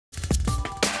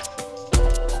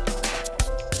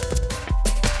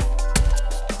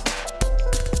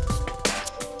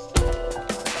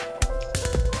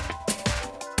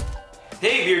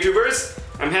YouTubers?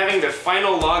 I'm having the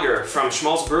final lager from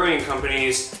Shmaltz Brewing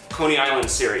Company's Coney Island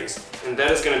series, and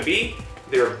that is going to be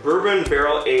their Bourbon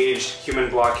Barrel Aged Human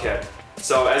Blockhead.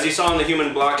 So as you saw in the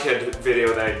Human Blockhead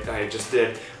video that I just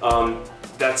did,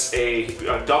 that's a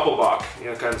doppelbock, you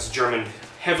know, kind of this German,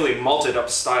 heavily malted up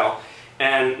style,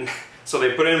 and so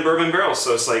they put it in bourbon barrels,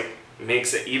 so it's like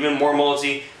makes it even more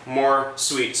malty, more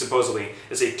sweet, supposedly.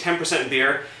 It's a 10%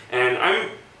 beer, and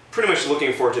I'm pretty much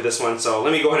looking forward to this one, so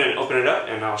let me go ahead and open it up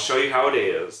and I'll show you how it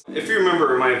is. If you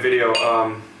remember my video,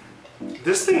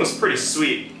 this thing was pretty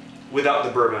sweet without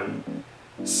the bourbon.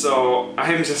 So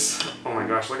I'm just, oh my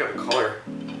gosh, look at the color.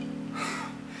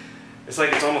 It's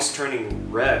like it's almost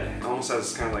turning red. It almost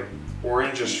has kind of like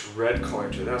orangish red color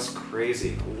to it. That's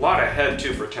crazy. A lot of head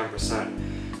too for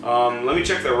 10%. Let me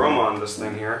check the aroma on this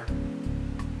thing here.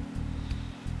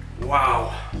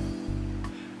 Wow.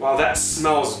 Wow, that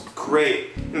smells great.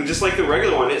 And just like the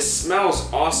regular one, it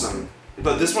smells awesome.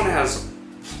 But this one has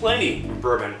plenty of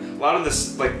bourbon. A lot of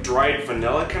this like dried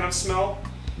vanilla kind of smell.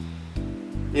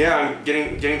 Yeah, I'm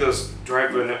getting those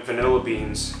dried vanilla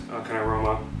beans kind of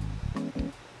aroma.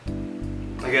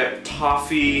 I get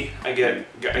toffee. I get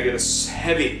this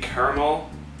heavy caramel.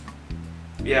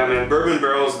 Yeah, man, bourbon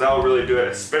barrels, that'll really do it,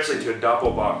 especially to a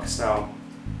doppelbock style.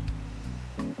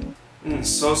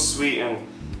 So sweet, and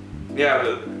yeah,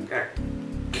 the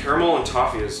caramel and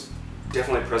toffee is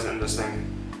definitely present in this thing.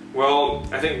 Well,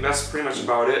 I think that's pretty much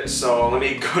about it, so let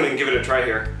me go ahead and give it a try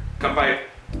here. Come by.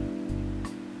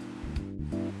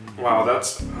 Wow,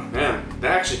 that's, oh man,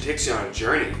 that actually takes you on a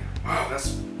journey. Wow,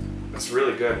 that's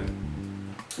really good.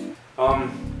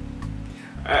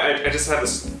 I just had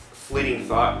this fleeting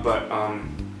thought, but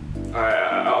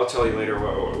I'll tell you later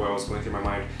what was going through my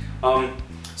mind.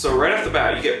 So right off the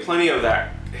bat, you get plenty of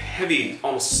that heavy,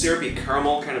 almost syrupy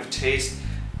caramel kind of taste.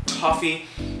 Toffee,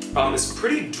 it's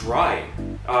pretty dry.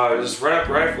 Just right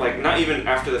up, like not even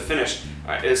after the finish.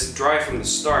 It's dry from the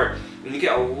start, and you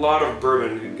get a lot of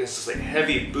bourbon. It's this like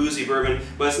heavy, boozy bourbon,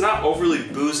 but it's not overly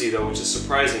boozy though, which is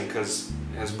surprising because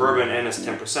it has bourbon and it's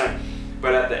 10%.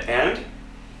 But at the end,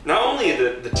 not only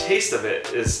the taste of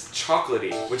it is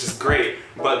chocolatey, which is great,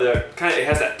 but it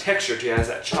has that texture to it. It has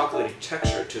that chocolatey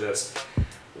texture to this.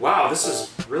 Wow, this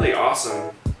is really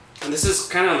awesome. And this is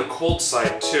kind of on the cold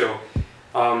side too.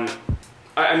 I'm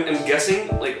guessing,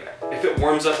 like, if it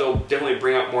warms up, it'll definitely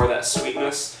bring out more of that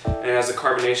sweetness, and as the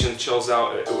carbonation chills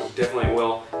out, it definitely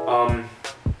will.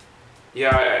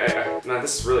 Yeah, man,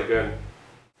 this is really good.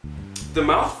 The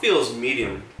mouth feels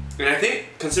medium, and I think,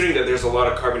 considering that there's a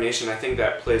lot of carbonation, I think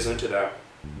that plays into that.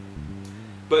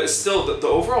 But still, the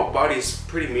overall body is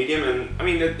pretty medium, and I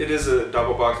mean, it is a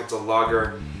doppelbock, it's a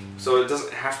lager, so it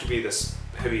doesn't have to be this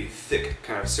heavy, thick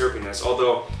kind of syrupiness,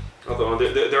 although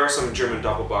there are some German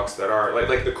doppelbocks that are,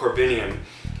 like the Corbinian.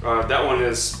 That one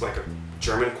is like a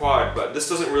German quad, but this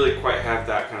doesn't really quite have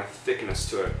that kind of thickness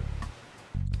to it.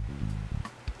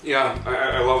 Yeah,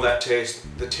 I love that taste.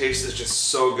 The taste is just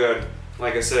so good.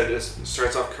 Like I said, it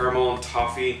starts off caramel and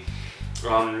toffee.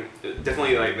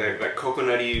 Definitely like that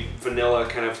coconutty, vanilla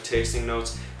kind of tasting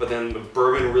notes, but then the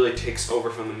bourbon really takes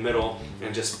over from the middle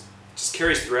and just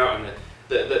carries throughout, and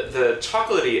the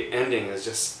chocolatey ending is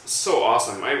just so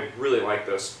awesome. I really like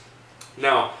this.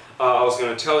 Now, I was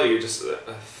going to tell you just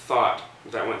a thought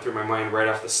that went through my mind right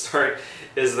off the start,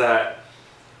 is that,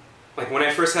 like, when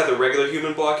I first had the regular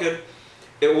Human Blockhead,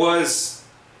 it was,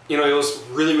 you know, it was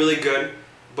really, really good,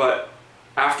 but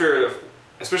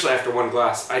especially after one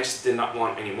glass, I just did not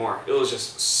want any more. It was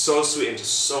just so sweet and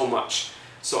just so much.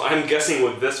 So I'm guessing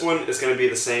with this one, it's going to be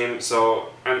the same. So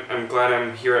I'm glad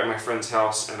I'm here at my friend's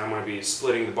house and I'm going to be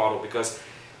splitting the bottle, because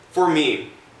for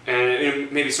me,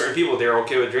 and maybe certain people, they're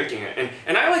okay with drinking it.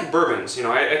 And I like bourbons, you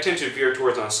know, I tend to veer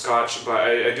towards on Scotch, but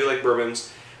I do like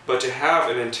bourbons. But to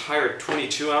have an entire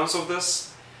 22 ounce of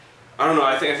this, I don't know,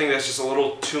 I think that's just a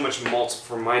little too much malt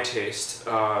for my taste.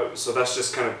 So that's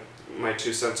just kind of my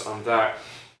 2 cents on that.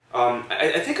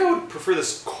 I think I would prefer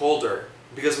this colder,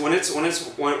 because when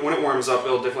it warms up,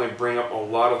 it'll definitely bring up a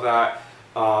lot of that,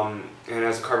 and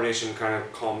as the carbonation kind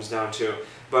of calms down too.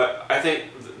 But I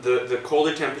think the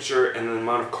colder temperature and the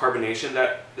amount of carbonation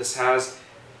that this has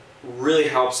really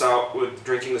helps out with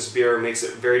drinking this beer, makes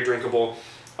it very drinkable,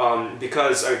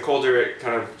 because colder, it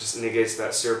kind of just negates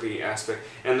that syrupy aspect,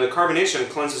 and the carbonation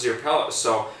cleanses your palate,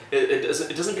 so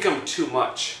it doesn't become too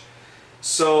much.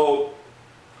 So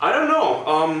I don't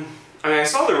know. I mean, I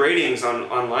saw the ratings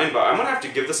online, but I'm gonna have to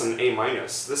give this an A-.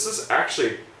 This is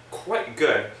actually quite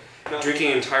good. Now,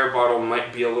 drinking an entire bottle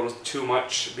might be a little too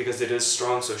much because it is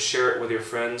strong, so share it with your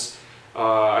friends.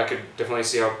 I could definitely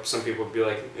see how some people would be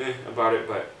like, about it,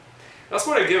 but That's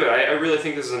what I give it. I really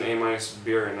think this is an A-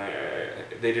 beer, and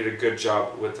they did a good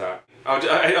job with that.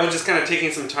 I was just kind of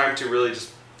taking some time to really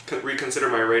just reconsider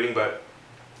my rating, but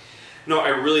no, I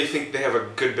really think they have a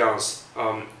good balance.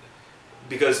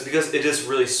 Because it is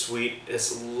really sweet.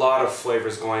 It's a lot of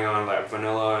flavors going on, like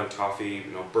vanilla and toffee,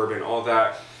 bourbon, all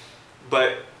that.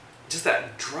 But just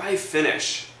that dry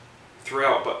finish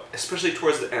throughout, but especially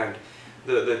towards the end,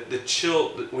 the chill,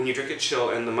 when you drink it chill,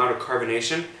 and the amount of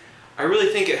carbonation, I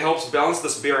really think it helps balance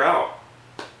this beer out.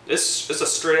 It's a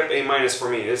straight up A- for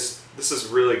me. This is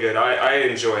really good. I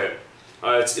enjoy it.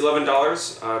 It's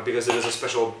 $11 because it is a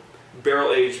special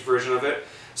barrel aged version of it.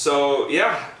 So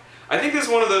yeah, I think this is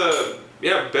one of the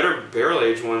better barrel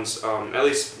aged ones, at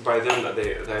least by them that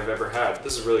I've ever had.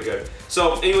 This is really good.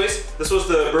 So anyways, this was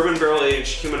the Bourbon Barrel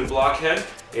Aged Human Blockhead,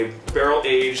 a barrel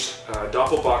aged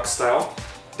doppelbock style.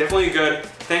 Definitely good.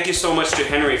 Thank you so much to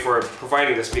Henry for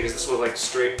providing this, because this was like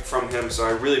straight from him, so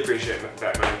I really appreciate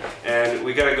that, man. And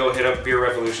we gotta go hit up Beer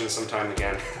Revolution sometime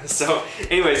again. So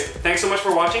anyways, thanks so much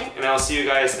for watching, and I'll see you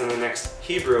guys in the next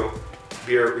Hebrew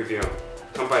beer review.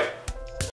 Come by.